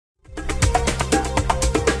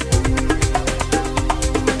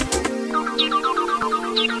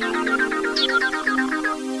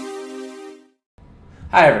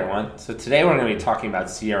Hi everyone. So today we're going to be talking about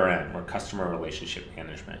CRM, or Customer Relationship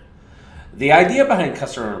Management. The idea behind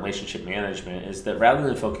customer relationship management is that rather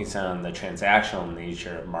than focusing on the transactional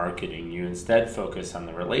nature of marketing, you instead focus on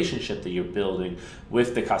the relationship that you're building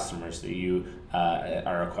with the customers that you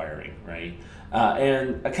are acquiring, right?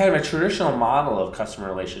 And a kind of a traditional model of customer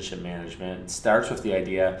relationship management starts with the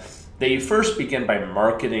idea that you first begin by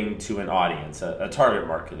marketing to an audience, a target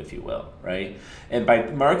market, if you will, right? And by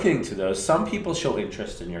marketing to those, some people show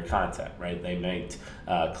interest in your content, right? They might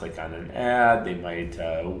click on an ad, they might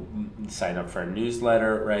sign up for a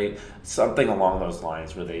newsletter, right? Something along those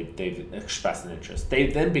lines where they've expressed an interest. They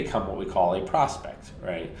then become what we call a prospect,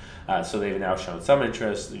 right? So they've now shown some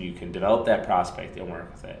interest, you can develop that prospect and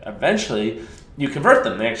work with it. Eventually, you convert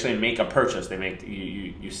them. They actually make a purchase. They make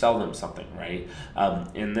you sell them something, right?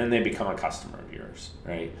 And then they become a customer of yours,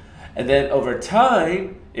 right? And then over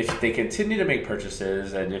time, if they continue to make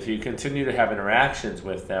purchases and if you continue to have interactions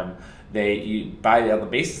with them, on the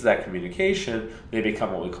basis of that communication, they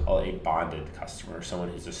become what we call a bonded customer, someone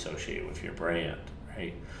who's associated with your brand,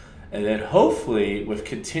 right? And then hopefully, with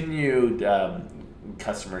continued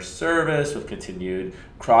customer service, with continued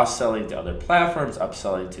cross-selling to other platforms,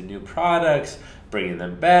 upselling to new products, bringing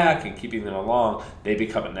them back and keeping them along, they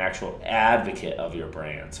become an actual advocate of your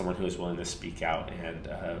brand, someone who is willing to speak out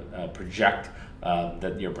and project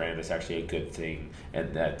that your brand is actually a good thing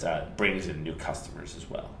and that brings in new customers as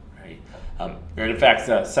well, right? And in fact,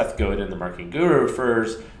 Seth Godin, the marketing guru,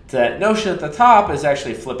 refers to that notion at the top is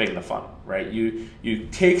actually flipping the funnel, right? You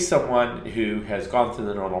take someone who has gone through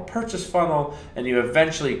the normal purchase funnel and you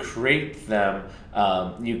eventually create them,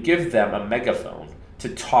 you give them a megaphone to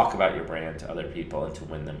talk about your brand to other people and to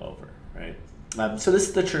win them over, right? So this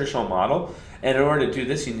is the traditional model, and in order to do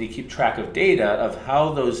this, you need to keep track of data of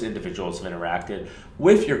how those individuals have interacted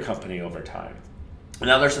with your company over time.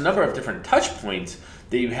 Now, there's a number of different touch points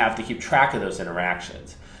that you have to keep track of those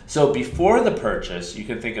interactions. So before the purchase, you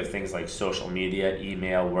can think of things like social media,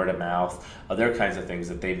 email, word of mouth, other kinds of things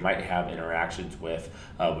that they might have interactions with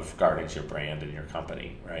regarding your brand and your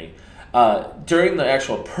company, right? During the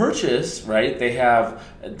actual purchase, right, they have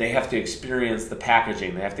to experience the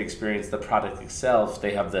packaging, they have to experience the product itself,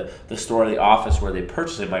 they have the store or the office where they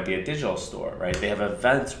purchase it might be a digital store, right? They have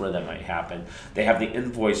events where that might happen. They have the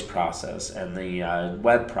invoice process and the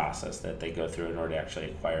web process that they go through in order to actually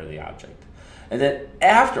acquire the object. And then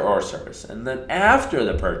after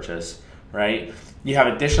the purchase, right, you have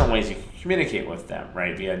additional ways you can communicate with them,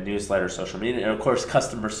 right, via newsletter, social media, and of course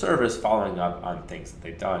customer service following up on things that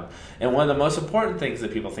they've done. And one of the most important things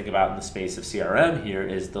that people think about in the space of CRM here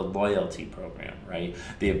is the loyalty program, right?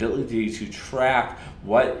 The ability to track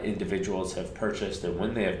what individuals have purchased and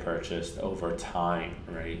when they have purchased over time,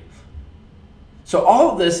 right? So all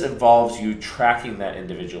of this involves you tracking that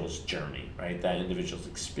individual's journey, right? That individual's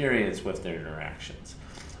experience with their interactions.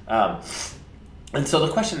 And so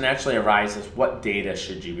the question naturally arises, what data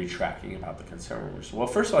should you be tracking about the consumers? Well,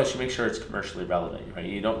 first of all, you should make sure it's commercially relevant, right?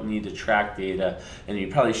 You don't need to track data, and you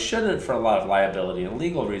probably shouldn't, for a lot of liability and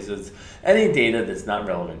legal reasons, any data that's not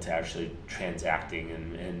relevant to actually transacting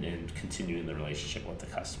and continuing the relationship with the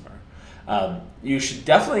customer. You should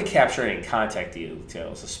definitely capture any contact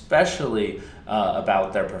details, especially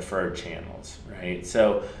about their preferred channels, right?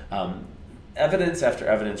 So evidence after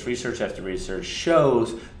evidence, research after research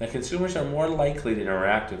shows that consumers are more likely to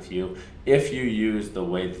interact with you if you use the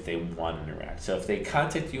way that they want to interact. So if they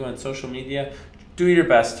contact you on social media, do your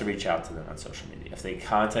best to reach out to them on social media. If they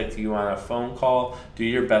contact you on a phone call, do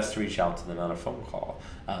your best to reach out to them on a phone call.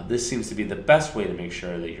 This seems to be the best way to make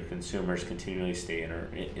sure that your consumers continually stay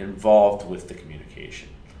involved with the communication.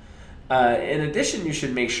 In addition, you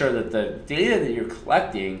should make sure that the data that you're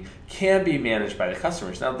collecting can be managed by the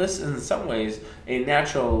customers. Now, this is in some ways a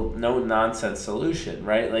natural, no-nonsense solution,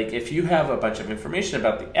 right? Like if you have a bunch of information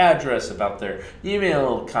about the address, about their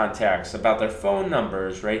email contacts, about their phone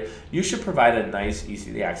numbers, right? You should provide a nice,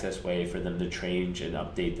 easy-to-access way for them to change and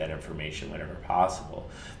update that information whenever possible.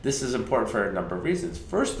 This is important for a number of reasons.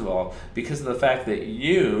 First of all, because of the fact that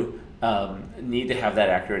you need to have that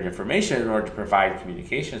accurate information in order to provide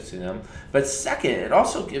communications to them. But second, it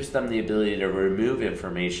also gives them the ability to remove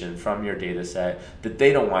information from your data set that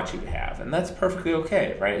they don't want you to have. And that's perfectly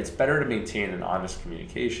okay, right? It's better to maintain an honest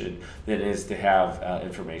communication than it is to have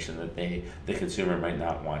information that the consumer might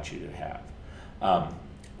not want you to have.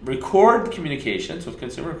 Record communications with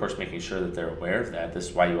consumer, of course, making sure that they're aware of that. This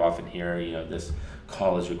is why you often hear, this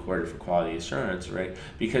call is recorded for quality assurance, right?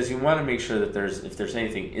 Because you want to make sure that if there's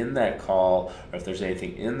anything in that call or if there's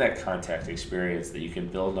anything in that contact experience that you can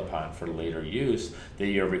build upon for later use, that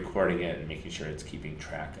you're recording it and making sure it's keeping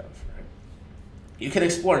track of, right? you can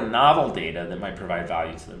explore novel data that might provide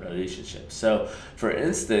value to the relationship. So, for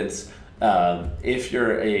instance, if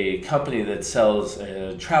you're a company that sells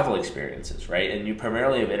travel experiences, right, and you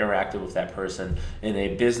primarily have interacted with that person in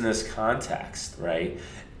a business context, right,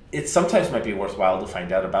 it sometimes might be worthwhile to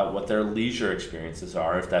find out about what their leisure experiences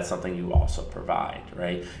are if that's something you also provide,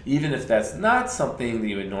 right? Even if that's not something that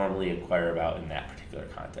you would normally inquire about in that particular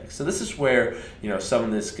context. So this is where, some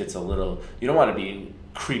of this gets a little, you don't want to be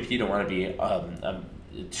creepy, you don't want to be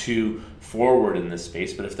too forward in this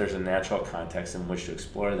space, but if there's a natural context in which to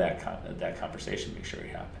explore that conversation, make sure you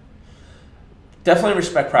have it. Definitely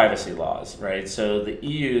respect privacy laws, right? So the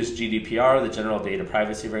EU's GDPR, the General Data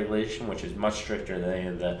Privacy Regulation, which is much stricter than any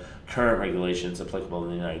of the current regulations applicable in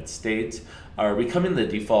the United States, are becoming the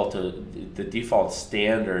default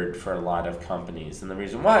standard for a lot of companies. And the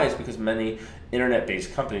reason why is because many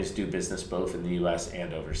internet-based companies do business both in the US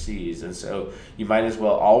and overseas. And so you might as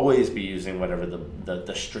well always be using whatever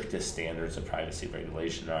the strictest standards of privacy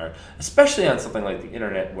regulation are, especially on something like the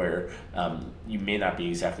internet where you may not be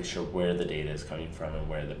exactly sure where the data is coming from and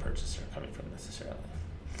where the purchases are coming from necessarily.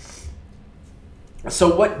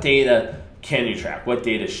 So what data can you track? What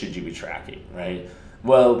data should you be tracking, right?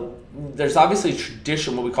 Well, there's obviously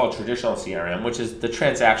what we call traditional CRM, which is the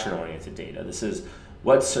transaction-oriented data. This is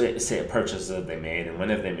what say purchases have they made and when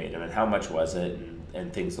have they made them and how much was it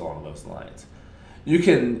and things along those lines. You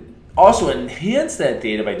can also enhance that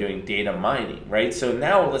data by doing data mining, right? So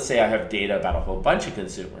now let's say I have data about a whole bunch of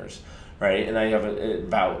consumers, right? And I have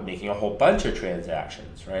about making a whole bunch of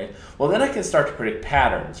transactions, right? Well, then I can start to predict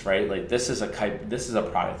patterns, right? Like this is a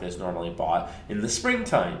product that's normally bought in the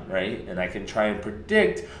springtime, right? And I can try and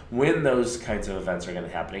predict when those kinds of events are going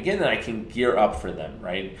to happen again, and I can gear up for them,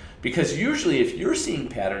 right? Because usually if you're seeing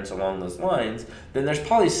patterns along those lines, then there's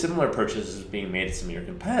probably similar purchases being made at some of your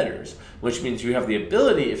competitors, which means you have the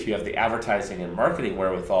ability, if you have the advertising and marketing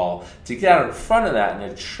wherewithal, to get out in front of that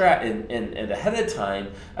and attract and ahead of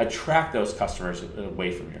time attract those customers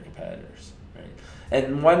away from your competitors. Right?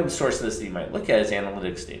 And one source of this that you might look at is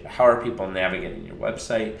analytics data. How are people navigating your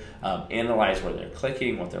website? Analyze where they're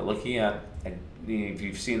clicking, what they're looking at. And if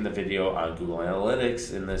you've seen the video on Google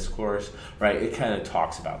Analytics in this course, right, it kind of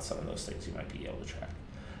talks about some of those things you might be able to track.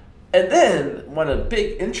 And then one of the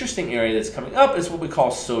big interesting area that's coming up is what we call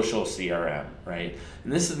social CRM, right?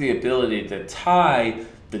 And this is the ability to tie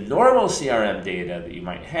the normal CRM data that you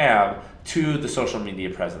might have to the social media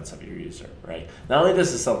presence of your user, right? Not only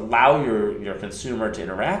does this allow your consumer to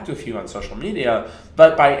interact with you on social media,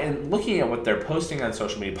 but by looking at what they're posting on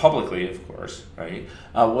social media publicly, of course, right?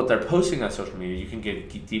 What they're posting on social media, you can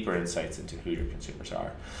get deeper insights into who your consumers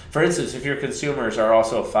are. For instance, if your consumers are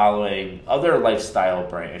also following other lifestyle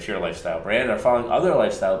brands, if you're a lifestyle brand, or following other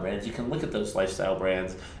lifestyle brands, you can look at those lifestyle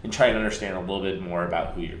brands and try and understand a little bit more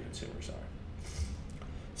about who your consumers are.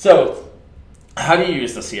 So, how do you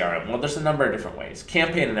use the CRM? Well, there's a number of different ways.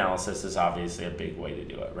 Campaign analysis is obviously a big way to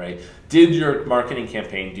do it, right? Did your marketing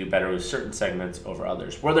campaign do better with certain segments over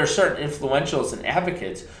others? Were there certain influentials and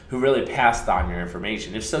advocates who really passed on your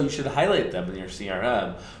information? If so, you should highlight them in your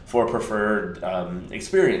CRM for preferred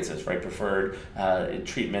experiences, right? Preferred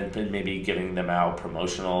treatment, and maybe giving them out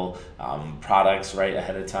promotional products right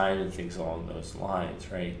ahead of time and things along those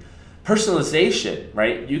lines, right? Personalization,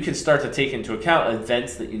 right? You can start to take into account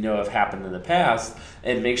events that you know have happened in the past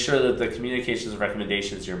and make sure that the communications and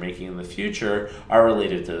recommendations you're making in the future are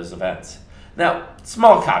related to those events. Now,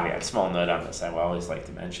 small caveat, small note on this, I always like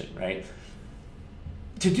to mention, right?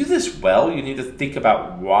 To do this well, you need to think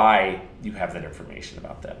about why you have that information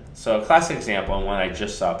about them. So a classic example, and one I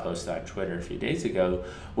just saw posted on Twitter a few days ago,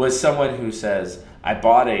 was someone who says, I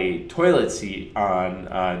bought a toilet seat on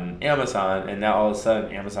Amazon, and now all of a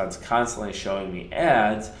sudden Amazon's constantly showing me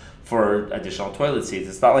ads for additional toilet seats.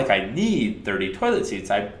 It's not like I need 30 toilet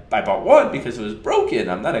seats. I bought one because it was broken.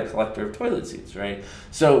 I'm not a collector of toilet seats, right?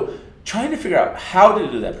 So trying to figure out how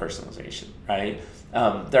to do that personalization, right?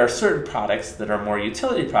 There are certain products that are more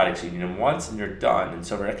utility products. You need them once and you're done. And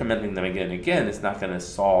so recommending them again and again is not going to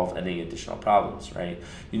solve any additional problems, right?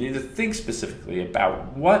 You need to think specifically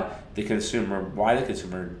about why the consumer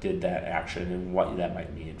did that action and what that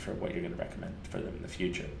might mean for what you're going to recommend for them in the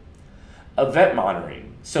future. Event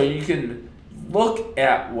monitoring. So you can look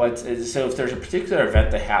at so if there's a particular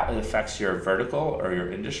event that affects your vertical or your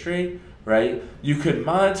industry, right? You could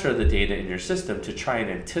monitor the data in your system to try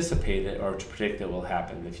and anticipate it or to predict it will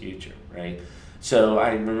happen in the future, right? So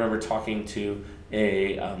I remember talking to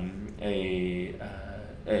a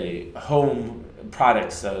home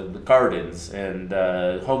products, the gardens and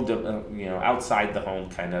outside the home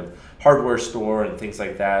kind of hardware store and things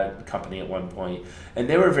like that company at one point, and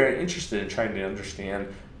they were very interested in trying to understand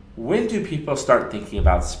when do people start thinking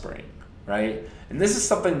about spring, right? And this is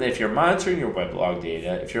something that if you're monitoring your weblog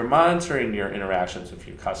data, if you're monitoring your interactions with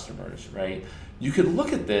your customers, right, you could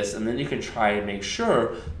look at this and then you can try and make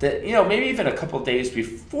sure that, maybe even a couple days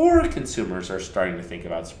before consumers are starting to think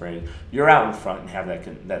about spring, you're out in front and have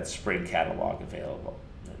that spring catalog available.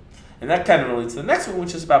 And that kind of relates to the next one,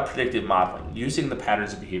 which is about predictive modeling, using the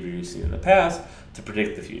patterns of behavior you've seen in the past to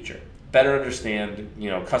predict the future. Better understand,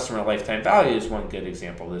 customer lifetime value is one good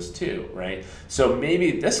example of this too, right? So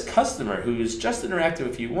maybe this customer who's just interacted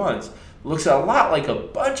with you once looks a lot like a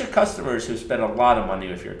bunch of customers who spend a lot of money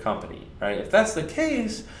with your company, right? If that's the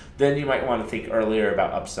case, then you might want to think earlier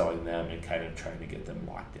about upselling them and kind of trying to get them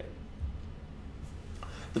locked in.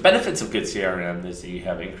 The benefits of good CRM is that you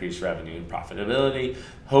have increased revenue and profitability,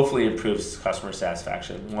 hopefully improves customer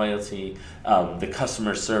satisfaction and loyalty. The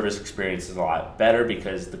customer service experience is a lot better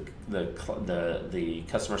because the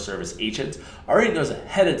customer service agent already knows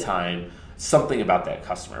ahead of time something about that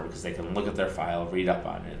customer because they can look at their file, read up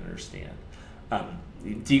on it, and understand.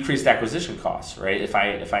 Decreased acquisition costs, right? If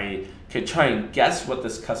I could try and guess what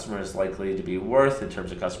this customer is likely to be worth in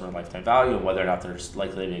terms of customer lifetime value and whether or not they're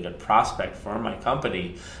likely to be a good prospect for my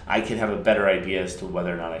company, I can have a better idea as to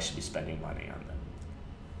whether or not I should be spending money on them.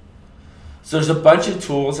 So there's a bunch of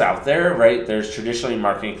tools out there, right? There's traditionally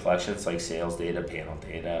marketing collections like sales data, panel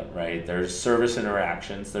data, right? There's service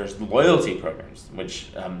interactions. There's loyalty programs, which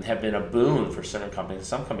have been a boon for certain companies.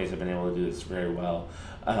 Some companies have been able to do this very well.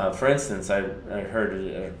 For instance, I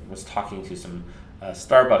was talking to some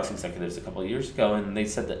Starbucks executives a couple of years ago, and they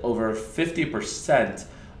said that over 50%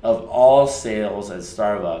 of all sales at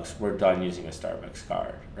Starbucks were done using a Starbucks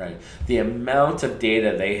card, right? The amount of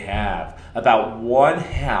data they have about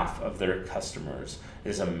 1/2 of their customers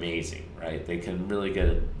is amazing, right? They can really get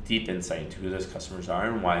a deep insight into who those customers are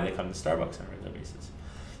and why they come to Starbucks on a regular basis.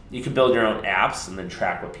 You can build your own apps and then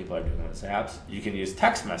track what people are doing on those apps. You can use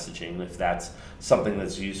text messaging if that's something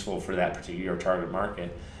that's useful for that particular target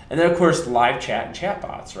market. And then, of course, live chat and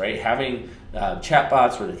chatbots, right? Having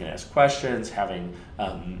chatbots where they can ask questions, having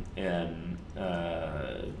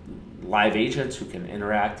live agents who can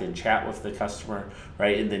interact and chat with the customer,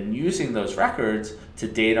 right? And then using those records to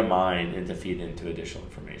data mine and to feed into additional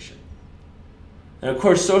information. And of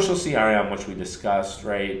course, social CRM, which we discussed,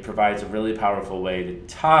 right, provides a really powerful way to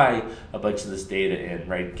tie a bunch of this data in,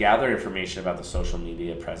 right? Gather information about the social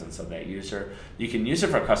media presence of that user. You can use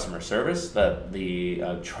it for customer service.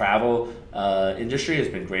 The travel industry has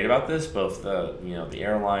been great about this. Both the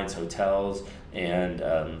airlines, hotels, and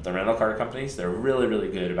the rental car companies. They're really, really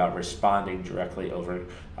good about responding directly over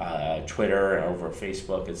Twitter, over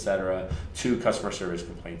Facebook, etc., to customer service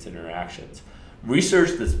complaints and interactions.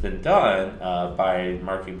 Research that's been done by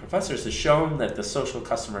marketing professors has shown that the social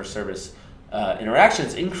customer service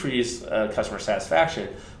interactions increase customer satisfaction,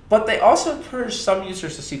 but they also encourage some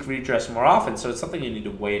users to seek redress more often. So it's something you need to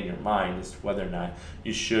weigh in your mind as to whether or not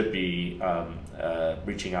you should be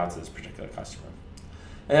reaching out to this particular customer.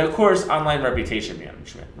 And of course, online reputation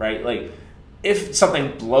management, right? Like if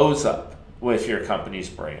something blows up with your company's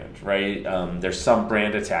brand, right? There's some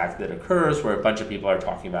brand attack that occurs where a bunch of people are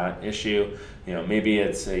talking about an issue. Maybe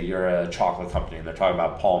it's you're a chocolate company and they're talking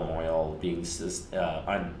about palm oil being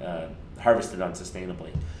harvested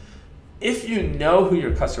unsustainably. If you know who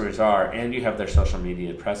your customers are and you have their social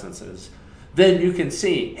media presences, then you can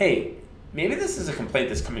see, hey, maybe this is a complaint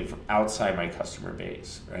that's coming from outside my customer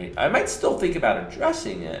base, right? I might still think about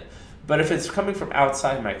addressing it, but if it's coming from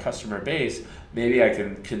outside my customer base, maybe I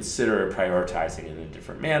can consider prioritizing it in a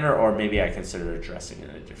different manner, or maybe I consider addressing it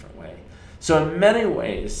in a different way. So in many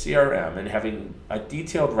ways, CRM and having a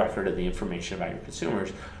detailed record of the information about your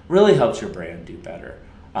consumers really helps your brand do better.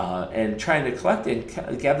 And trying to collect and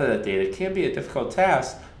gather that data can be a difficult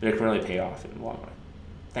task, but it can really pay off in the long run.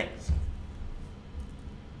 Thanks.